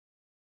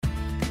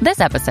This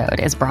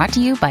episode is brought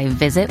to you by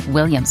Visit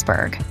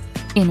Williamsburg.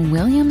 In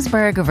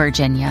Williamsburg,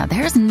 Virginia,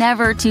 there's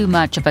never too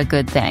much of a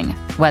good thing.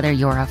 Whether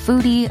you're a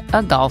foodie,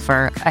 a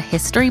golfer, a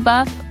history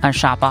buff, a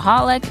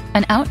shopaholic,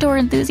 an outdoor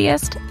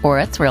enthusiast, or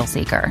a thrill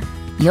seeker,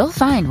 you'll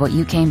find what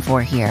you came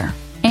for here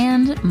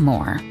and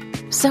more.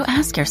 So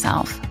ask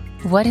yourself,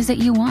 what is it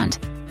you want?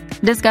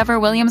 Discover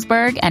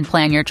Williamsburg and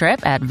plan your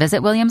trip at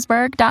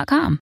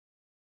visitwilliamsburg.com.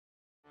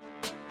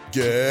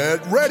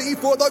 Get ready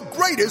for the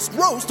greatest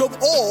roast of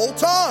all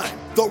time,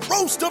 the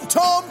Roast of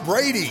Tom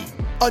Brady,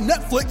 a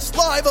Netflix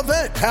live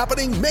event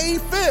happening May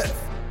 5th.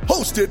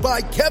 Hosted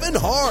by Kevin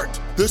Hart,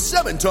 the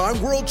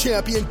 7-time world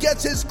champion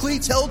gets his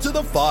cleats held to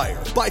the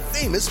fire by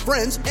famous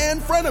friends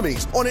and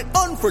frenemies on an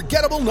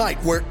unforgettable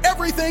night where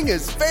everything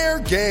is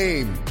fair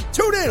game.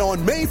 Tune in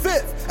on May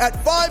 5th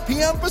at 5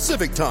 p.m.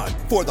 Pacific time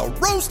for the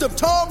Roast of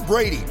Tom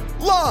Brady,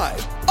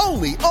 live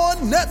only on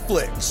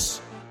Netflix.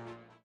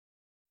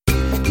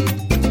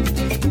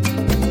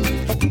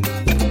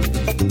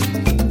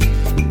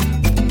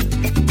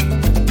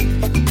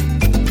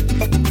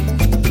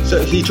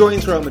 So he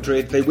joins Real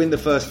Madrid, they win the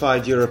first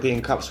 5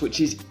 European Cups,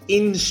 which is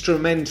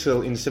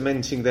instrumental in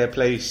cementing their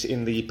place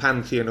in the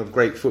pantheon of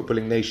great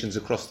footballing nations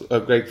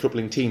great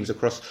footballing teams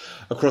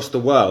across the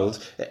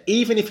world.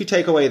 Even if you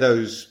take away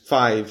those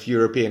 5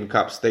 European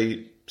Cups,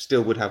 they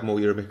still would have more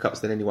European Cups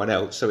than anyone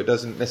else. So it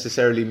doesn't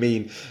necessarily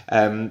mean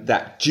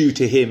that due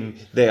to him,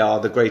 they are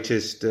the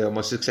greatest,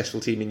 most successful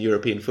team in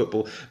European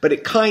football. But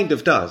it kind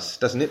of does,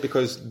 doesn't it?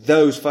 Because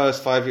those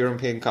first 5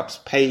 European Cups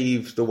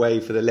paved the way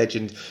for the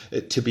legend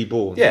to be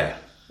born. Yeah.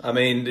 I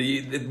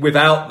mean,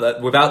 without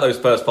those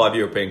first 5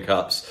 European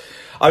Cups,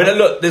 I mean,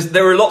 look,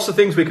 there are lots of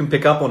things we can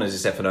pick up on Di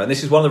Stefano, and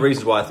this is one of the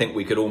reasons why I think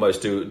we could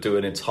almost do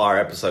an entire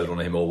episode on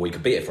him, or we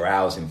could be here for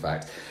hours, in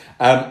fact,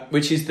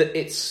 which is that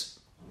it's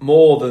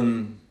more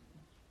than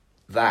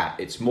that.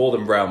 It's more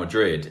than Real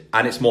Madrid,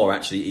 and it's more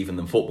actually even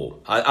than football.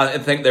 I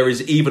think there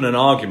is even an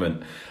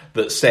argument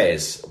that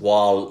says,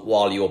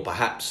 while you're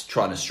perhaps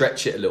trying to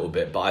stretch it a little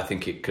bit, but I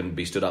think it can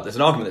be stood up, there's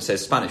an argument that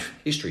says Spanish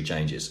history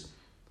changes.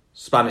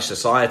 Spanish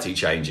society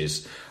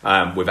changes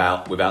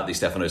without Di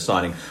Stefano's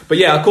signing. But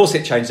yeah, of course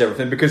it changed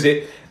everything, because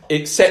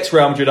it sets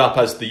Real Madrid up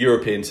as the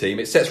European team.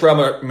 It sets Real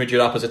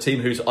Madrid up as a team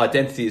whose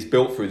identity is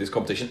built through this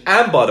competition.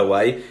 And by the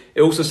way,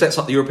 it also sets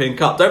up the European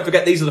Cup. Don't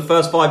forget, these are the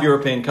first 5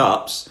 European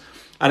Cups.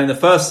 And in the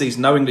first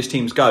season, no English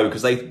teams go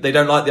because they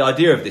don't like the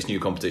idea of this new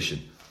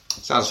competition.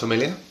 Sounds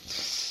familiar.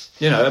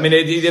 You know, I mean,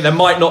 there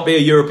might not be a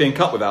European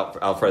Cup without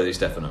Alfredo Di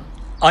Stefano.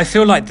 I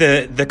feel like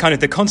the kind of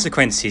the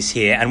consequences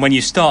here, and when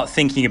you start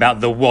thinking about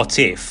the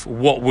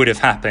what would have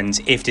happened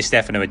if Di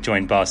Stefano had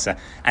joined Barca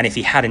and if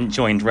he hadn't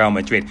joined Real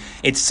Madrid,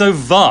 it's so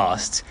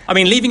vast. I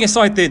mean, leaving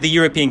aside the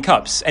European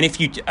Cups, and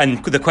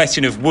the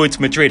question of would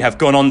Madrid have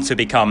gone on to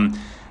become,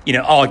 you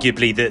know,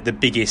 arguably the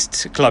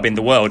biggest club in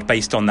the world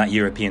based on that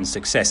European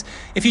success.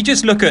 If you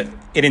just look at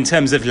it in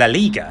terms of La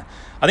Liga,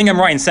 I think I'm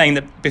right in saying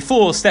that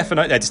before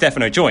Di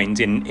Stefano joined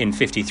in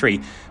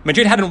 53,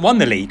 Madrid hadn't won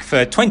the league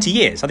for 20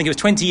 years. I think it was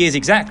 20 years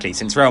exactly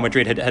since Real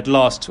Madrid had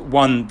last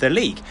won the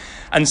league.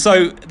 And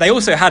so they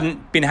also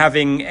hadn't been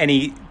having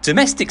any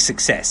domestic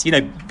success, you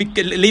know,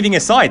 leaving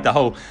aside the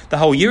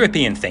whole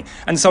European thing.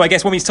 And so I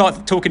guess when we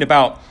start talking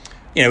about,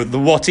 you know, the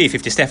what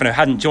if Di Stefano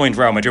hadn't joined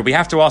Real Madrid, we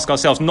have to ask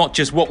ourselves not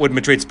just what would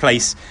Madrid's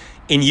place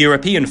in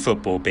European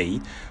football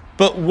be,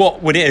 but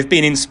what would it have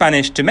been in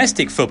Spanish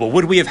domestic football?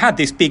 Would we have had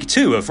this big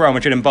two of Real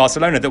Madrid and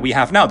Barcelona that we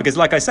have now? Because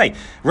like I say,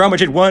 Real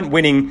Madrid weren't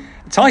winning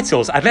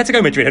titles.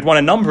 Atletico Madrid had won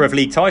a number of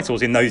league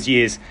titles in those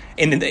years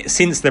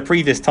since the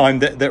previous time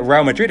that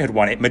Real Madrid had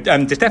won it.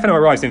 Di Stefano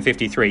arrives in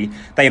 53.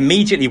 They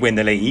immediately win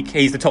the league.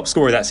 He's the top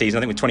scorer that season,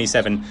 I think, with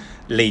 27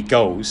 league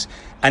goals.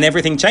 And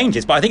everything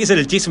changes. But I think it's a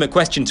legitimate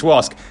question to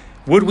ask.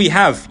 Would we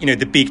have, you know,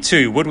 the big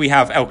two? Would we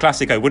have El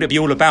Clasico? Would it be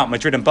all about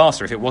Madrid and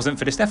Barca if it wasn't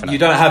for Di Stefano? You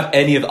don't have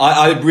any of...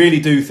 I really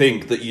do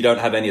think that you don't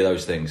have any of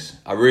those things.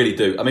 I really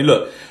do. I mean,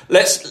 look,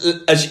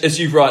 as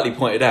you've rightly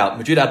pointed out,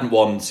 Madrid hadn't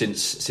won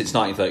since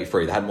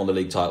 1933. They hadn't won the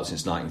league title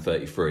since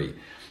 1933.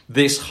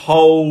 This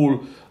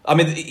whole... I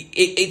mean,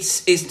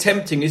 it's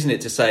tempting, isn't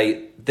it, to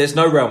say there's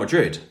no Real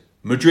Madrid.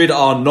 Madrid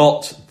are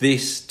not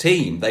this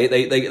team. They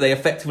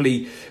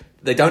effectively...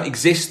 They don't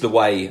exist the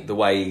way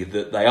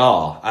that they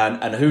are,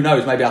 and who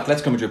knows? Maybe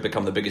Atletico Madrid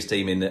become the biggest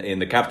team in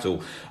the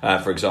capital,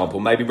 for example.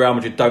 Maybe Real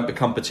Madrid don't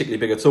become particularly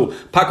big at all.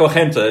 Paco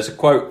Gento, there's a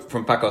quote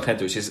from Paco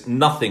Gento which is,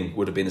 "Nothing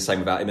would have been the same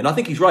without him," and I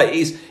think he's right.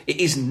 It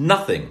is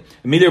nothing.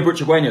 Emilio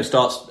Butragueño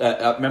starts.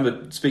 I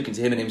remember speaking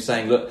to him and him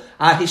saying, "Look,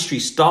 our history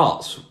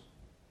starts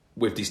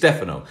with Di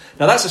Stefano."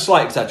 Now that's a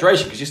slight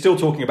exaggeration because you're still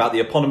talking about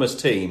the eponymous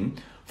team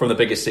from the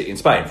biggest city in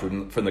Spain,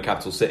 from the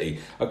capital city,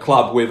 a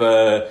club with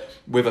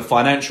a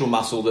financial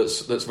muscle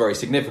that's very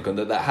significant,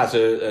 that has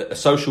a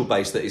social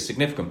base that is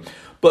significant.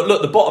 But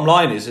look, the bottom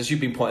line is, as you've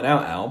been pointing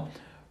out, Al,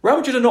 Real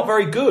Madrid are not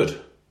very good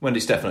when Di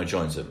Stefano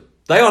joins them.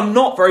 They are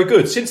not very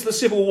good. Since the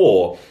Civil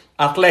War,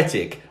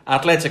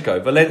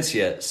 Atletico,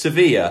 Valencia,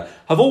 Sevilla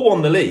have all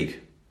won the league.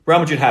 Real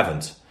Madrid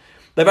haven't.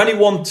 They've only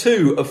won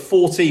 2 of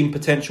 14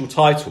 potential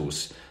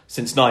titles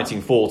since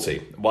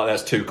 1940. Well,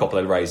 that's 2 Copa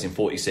del Reys in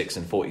 46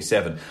 and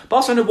 47.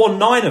 Barcelona won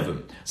 9 of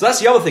them. So that's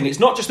the other thing. It's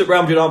not just that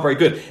Real Madrid aren't very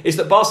good. It's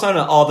that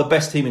Barcelona are the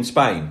best team in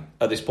Spain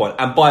at this point,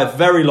 and by a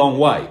very long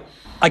way.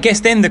 I guess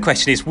then the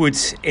question is,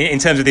 in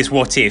terms of this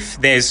what if,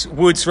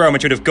 would Real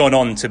Madrid have gone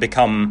on to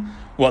become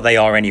what they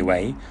are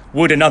anyway?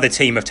 Would another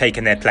team have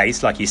taken their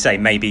place? Like you say,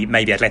 maybe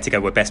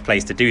Atletico were best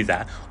placed to do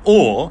that.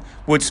 Or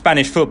would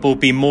Spanish football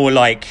be more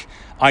like,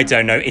 I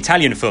don't know,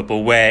 Italian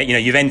football, where,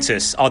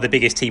 Juventus are the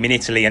biggest team in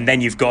Italy, and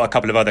then you've got a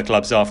couple of other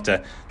clubs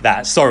after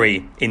that.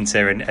 Sorry,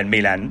 Inter and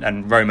Milan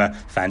and Roma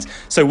fans.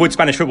 So would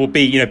Spanish football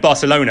be,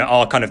 Barcelona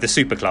are kind of the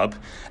super club,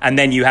 and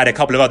then you had a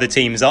couple of other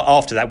teams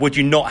after that? Would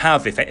you not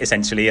have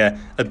essentially a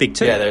big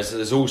two? Yeah,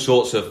 there's all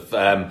sorts of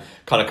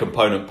kind of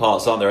component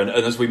parts, aren't there? And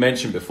as we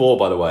mentioned before,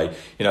 by the way,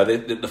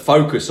 the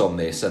focus on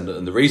this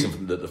and the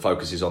reason that the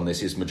focus is on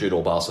this is Madrid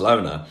or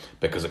Barcelona,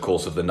 because of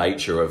course of the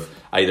nature of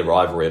the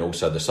rivalry and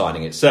also the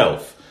signing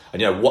itself.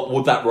 And what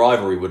would that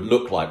rivalry would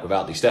look like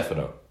without Di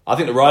Stefano? I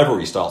think the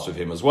rivalry starts with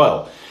him as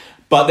well.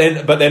 But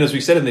then, as we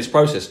said in this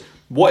process,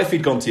 what if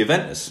he'd gone to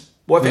Juventus?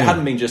 What if it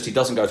hadn't been just he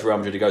doesn't go to Real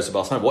Madrid, he goes to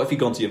Barcelona? What if he'd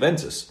gone to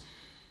Juventus?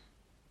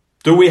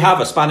 Do we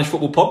have a Spanish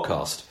football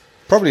podcast?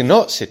 Probably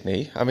not,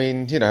 Sydney. I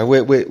mean,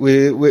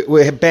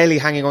 we're barely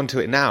hanging on to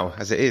it now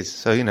as it is.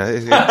 So, it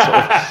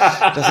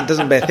sort of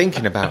doesn't bear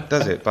thinking about,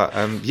 does it? But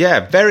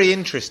very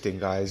interesting,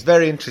 guys.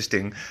 Very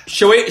interesting.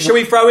 Shall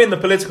we throw in the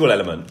political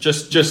element?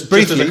 Just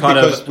briefly, just as a kind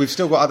because of, we've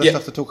still got other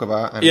stuff to talk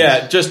about.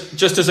 And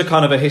just as a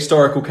kind of a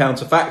historical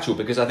counterfactual,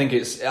 because I think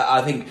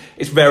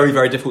it's very,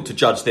 very difficult to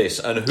judge this,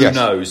 and who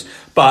knows.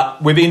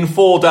 But within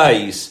 4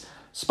 days,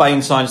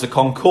 Spain signs the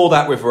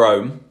Concordat with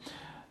Rome,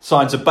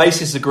 signs a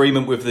basis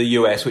agreement with the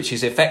US, which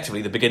is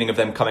effectively the beginning of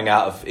them coming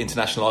out of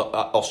international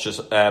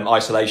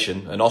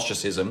isolation and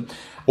ostracism.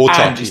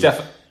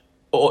 Autarky.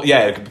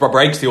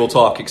 Breaks the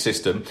autarkic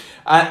system.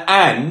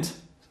 And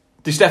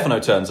Di Stefano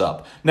turns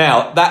up.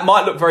 Now, that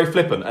might look very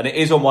flippant, and it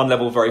is on one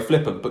level very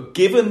flippant, but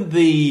given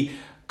the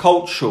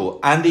cultural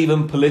and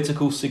even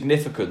political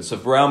significance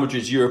of Real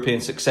Madrid's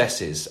European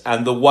successes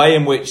and the way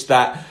in which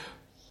that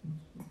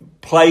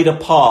played a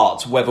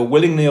part, whether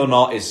willingly or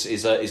not,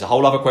 is a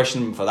whole other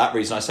question. For that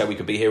reason, I say we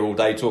could be here all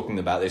day talking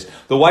about this.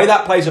 The way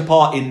that plays a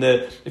part in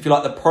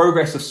the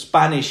progress of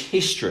Spanish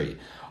history,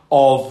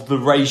 of the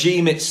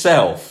regime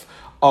itself,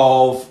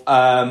 of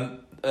an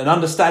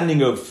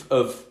understanding of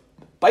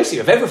basically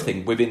of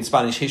everything within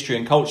Spanish history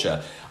and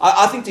culture.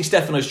 I think Di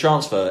Stefano's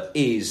transfer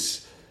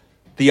is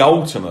the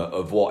ultimate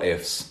of what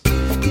ifs.